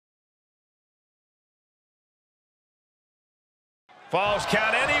Falls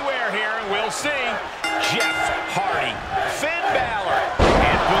count anywhere here, we'll see. Jeff Hardy, Finn Bálor,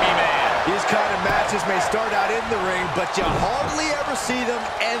 and Boogeyman. These kind of matches may start out in the ring, but you hardly ever see them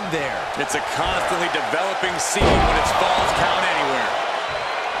end there. It's a constantly developing scene when it's falls count anywhere.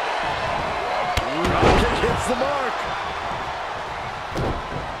 Kick hits the mark.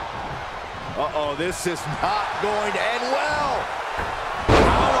 Uh-oh, this is not going to end well.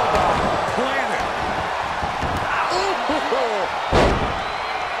 Powerbomb planted.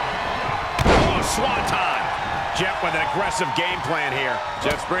 Oh, swanton. Jeff with an aggressive game plan here.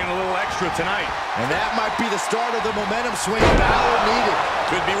 Jeff's bringing a little extra tonight. And that might be the start of the momentum swing Bálor needed.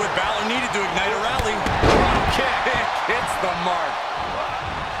 Could be what Bálor needed to ignite a rally. Kick hits the mark.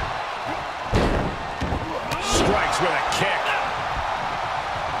 Strikes with a kick.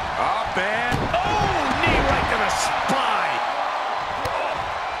 Up and... Oh, knee right to the spine.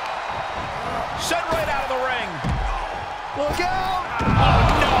 Sent right out of the ring. Look out! Oh,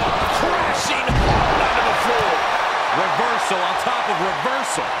 no. Crashing hard onto the floor. Reversal on top of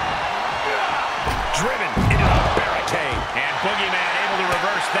reversal. Driven into the barricade. And Boogeyman able to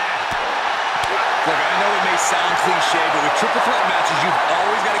reverse that. Look, I know it may sound cliche, but with triple threat matches, you've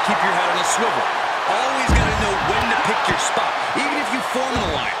always got to keep your head on a swivel. Always got to know when to pick your spot. Even if you form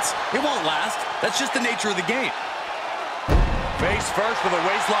an alliance, it won't last. That's just the nature of the game. Face first with a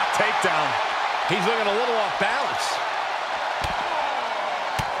waistlock takedown. He's looking a little off balance.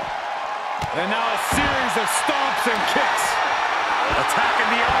 And now a series of stomps and kicks.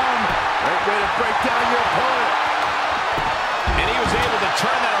 Attacking the arm. Great way to break down your opponent. And he was able to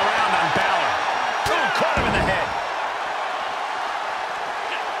turn that around on Bálor. Oh, caught him in the head.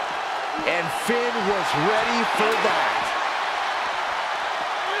 And Finn was ready for that.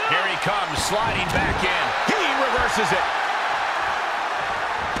 Here he comes, sliding back in. He reverses it.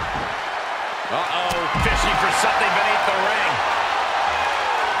 Uh-oh, fishing for something beneath the ring.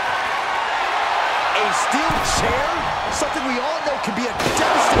 A steel chair? Something we all know can be a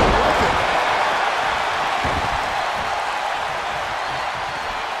devastating weapon.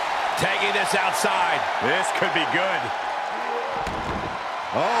 Tagging this outside. This could be good.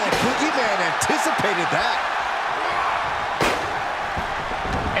 Oh, Boogeyman anticipated that.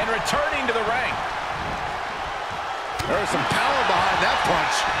 And returning to the ring. There's some power behind that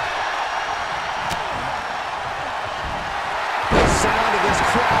punch. The sound of this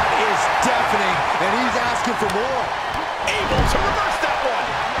crowd is deafening, and he's asking for more. Able to reverse that one.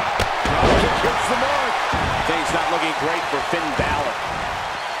 Kick hits the mark. Things not looking great for Finn Bálor.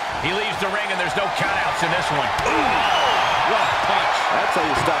 He leaves the ring, and there's no countouts in this one. Ooh, what a punch. That's how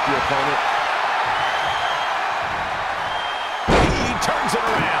you stop your opponent. He turns it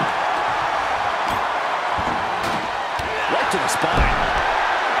around. Right to the spine.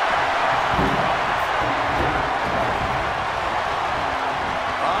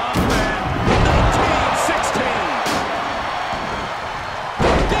 Up and 19-16.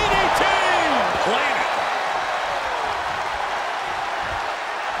 DDT. Planet.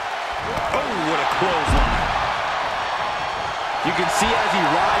 Oh, what a clothesline. You can see as he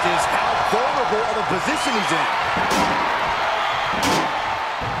rises how vulnerable of a position he's in.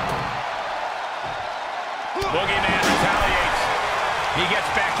 Boogeyman retaliates. He gets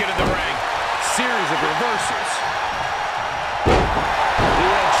back into the ring. Series of reversals. The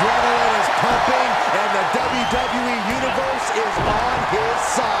adrenaline is pumping, and the WWE Universe is on his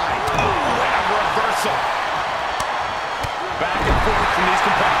side. Ooh, and a reversal. Back and forth from these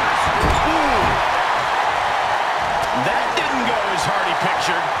competitors. Ooh. That didn't go as Hardy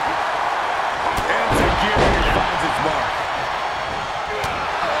pictured. And Boogeyman finds its mark.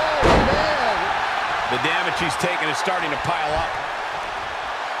 Oh, man. The damage he's taken is starting to pile up.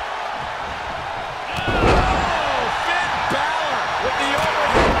 Oh, Finn Bálor with the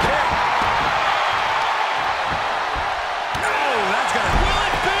overhead kick. Oh, that's gonna... Will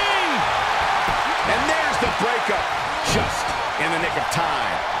it be? And there's the breakup. Just in the nick of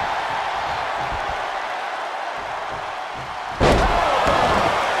time.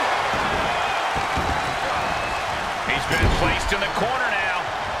 He's been placed in the corner now.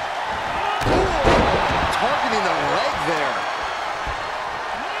 Targeting the leg there.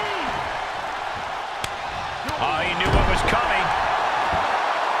 Oh, he knew what was coming.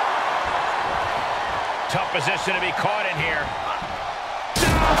 Tough position to be caught in here.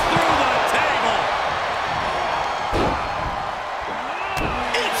 Down through the table.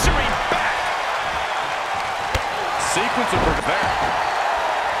 Answering back. Sequence of there.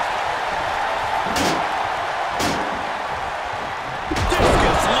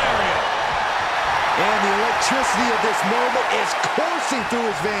 Discus lariat. And the electricity of this moment is coursing through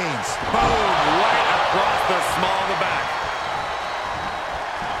his veins. Boom, right across the small of the back.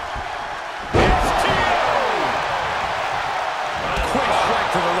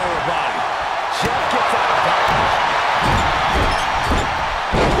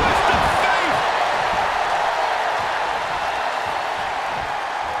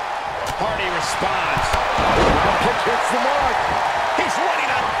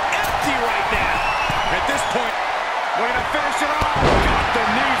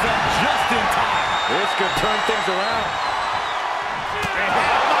 This could turn things around. And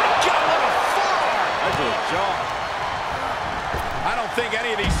oh my God, what a forearm! That's a jaw. I don't think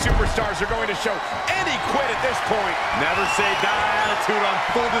any of these superstars are going to show any quit at this point. Never say die attitude on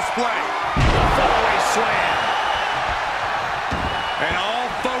full display. The fallaway slam. And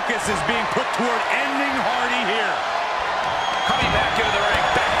all focus is being put toward ending Hardy here. Coming back into the ring,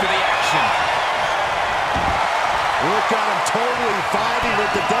 back to the action. Look at him totally vibing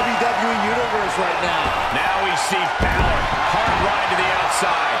with the WWE Universe right now. Now we see Bálor. Hard ride to the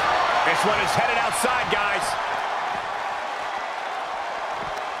outside. This one is headed outside, guys.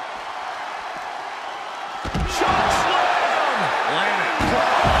 Shot slam! Landed.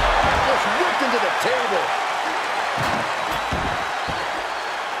 Just whipped into the table.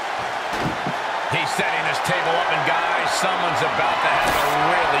 He's setting this table up, and guys, someone's about to have a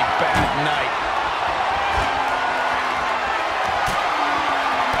really bad night.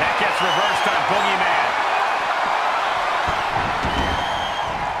 That gets reversed on Boogeyman.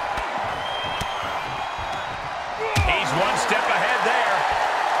 He's one step ahead there.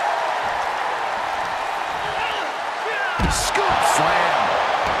 Scoop slam.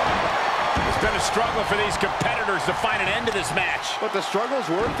 It's been a struggle for these competitors to find an end to this match. But the struggle's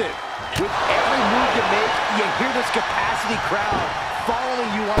worth it. With every move you make, you hear this capacity crowd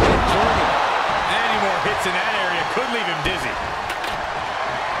following you on your journey. Any more hits in that area could leave him dizzy.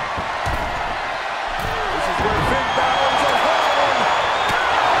 This is where Finn Balor's at home.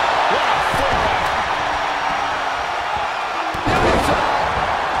 What a forearm.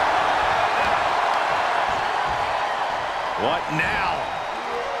 What now?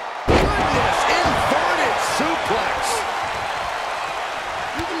 Goodness, inverted suplex.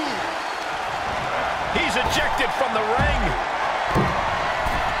 He's ejected from the ring.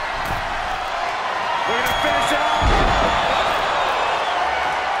 We're going to finish it off.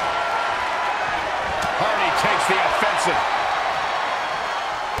 Hardy takes the offensive.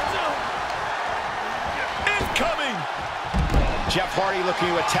 Incoming. Jeff Hardy looking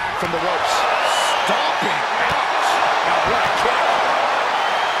to attack from the ropes. Stomping. Ouch. Now what a kick.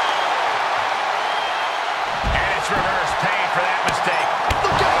 And it's reversed, paying for that mistake.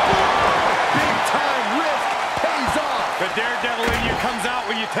 Look at Bálor. Big time risk pays off. The daredevil in you comes out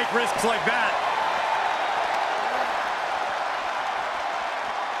when you take risks like that.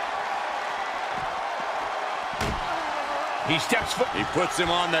 He steps forward. He puts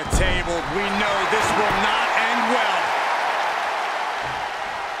him on the table. We know this will not end well.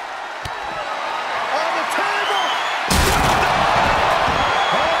 On the table.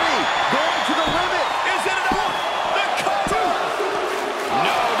 Hardy going to the limit. Is it enough? The cover.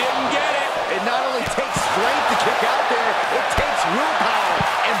 No, didn't get it. It not only takes strength to kick out there, it takes willpower.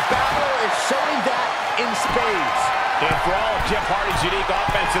 And Bálor is showing that in spades. And for all of Jeff Hardy's unique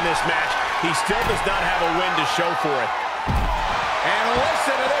offense in this match, he still does not have a win to show for it. And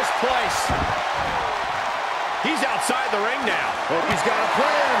listen to this place. He's outside the ring now. Hope he's got a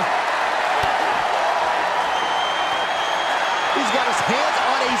plan. He's got his hands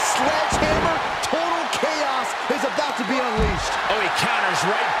on a sledgehammer. Total chaos is about to be unleashed. Oh, he counters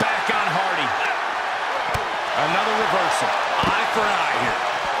right back on Hardy. Another reversal. Eye for an eye here.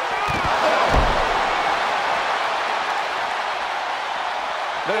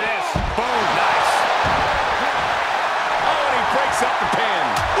 Look at this. Boom. Nice. Oh, and he breaks up the pin.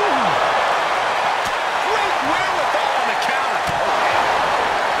 Ooh. Great wherewithal on the counter.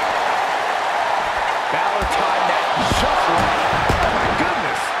 Bálor timed that just right. Oh, my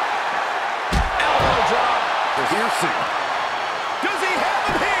goodness. Elbow drop. Piercing. Does he have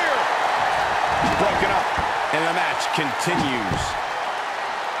him here? Broken up, and the match continues.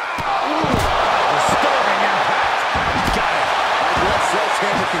 Disturbing impact. Got it. That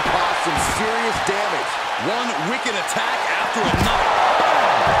sledgehammer can cause some serious damage. One wicked attack after another.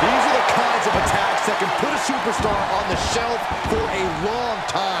 These are the kinds of attacks that can put a superstar on the shelf for a long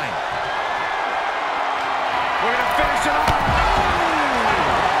time. We're going to finish it off.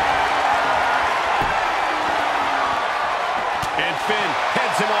 And Finn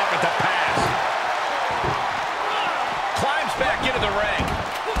heads him off at the pass. Climbs back into the ring.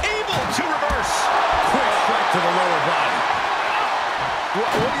 Able to reverse. Quick strike to the lower body. What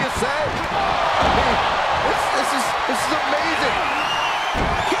do you say? I mean, this is amazing.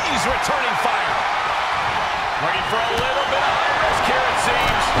 He's returning fire. Looking for a little bit of high risk here, it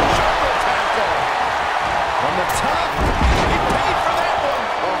seems. Shoulder tackle. From the top. He paid for that one.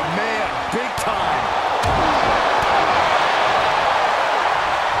 Oh, man, big time.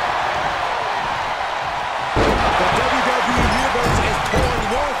 The WWE Universe is pouring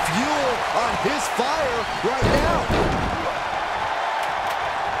more fuel on his fire right now.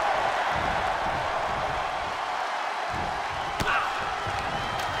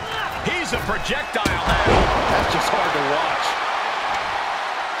 a projectile now. That's just hard to watch.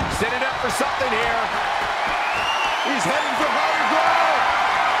 Setting up for something here. He's heading for higher ground.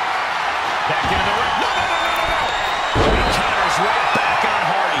 Back into the ring. No. He counters right back on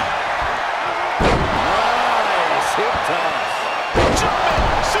Hardy. Nice hip toss.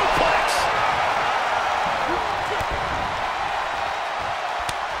 German suplex.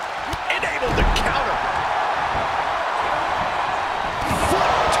 Enabled to counter.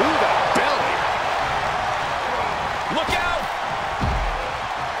 Foot to the belly. Look out.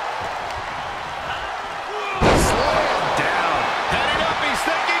 Slam down. Heading up, he's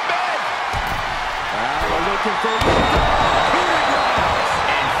thinking big. We're looking for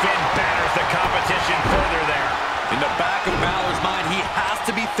And Finn batters the competition further there. In the back of Balor's mind, he has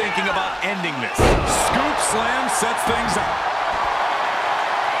to be thinking about ending this. Scoop slam sets things up.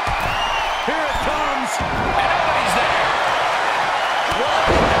 Here it comes. And nobody's there.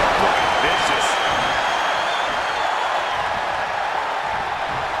 Whoa. Vicious.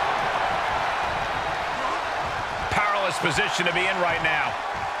 Powerless position to be in right now.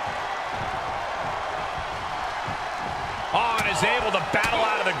 Oh, and is able to battle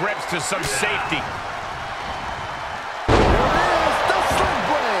out of the grips to some safety.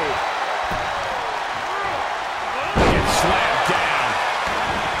 Gets slammed down.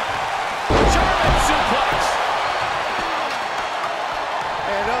 German suplex.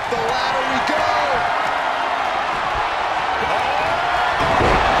 And up the ladder we go.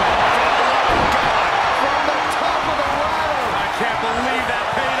 From the top of the ladder. I can't believe that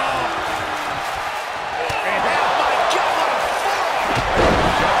paid off. And oh my God, what a forearm.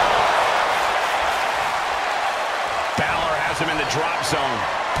 Bálor has him in the drop zone.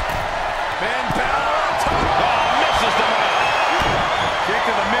 Man, Bálor on top. Oh, misses the mark. Kick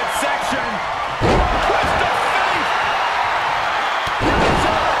to the midsection. Twist of fate.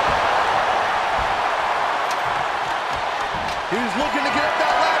 He's looking to get up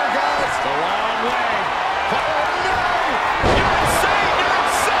that ladder, guys. It's a long way. Oh, no! You're insane! You're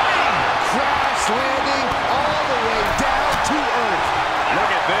insane! Crash landing all the way down to earth.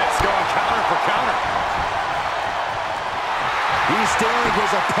 Look at this, going counter for counter. He's staring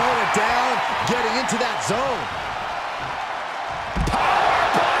his opponent down, getting into that zone.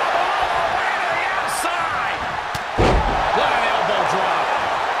 Powerbomb all the way to the outside. What an elbow drop.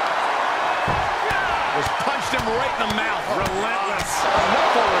 Just punched him right in the mouth. Relentless.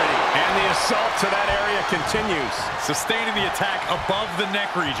 Enough already. And the assault to that area continues. Sustaining the attack above the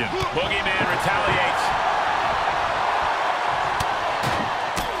neck region. Boogeyman retaliates.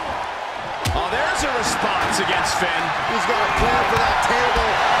 Oh, there's a response against Finn. He's got a plan for that table,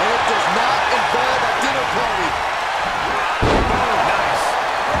 and it does not involve a dinner party. Oh, nice.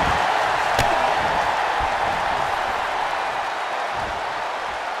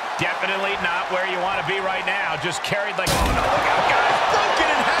 Definitely not where you want to be right now. Just carried like, oh no, look out, guys.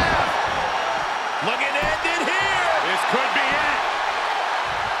 Broken in half. Look at ended here. This could be it.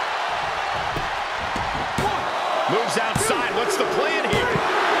 Moves outside. What's the plan here?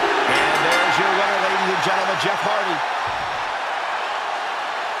 And there's your winner, ladies and gentlemen, Jeff Hardy.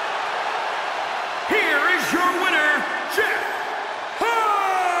 Here is your winner, Jeff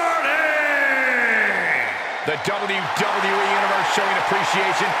Hardy! The WWE Universe showing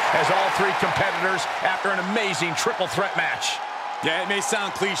appreciation as all three competitors after an amazing triple threat match. Yeah, it may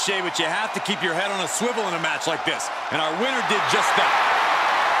sound cliche, but you have to keep your head on a swivel in a match like this. And our winner did just that.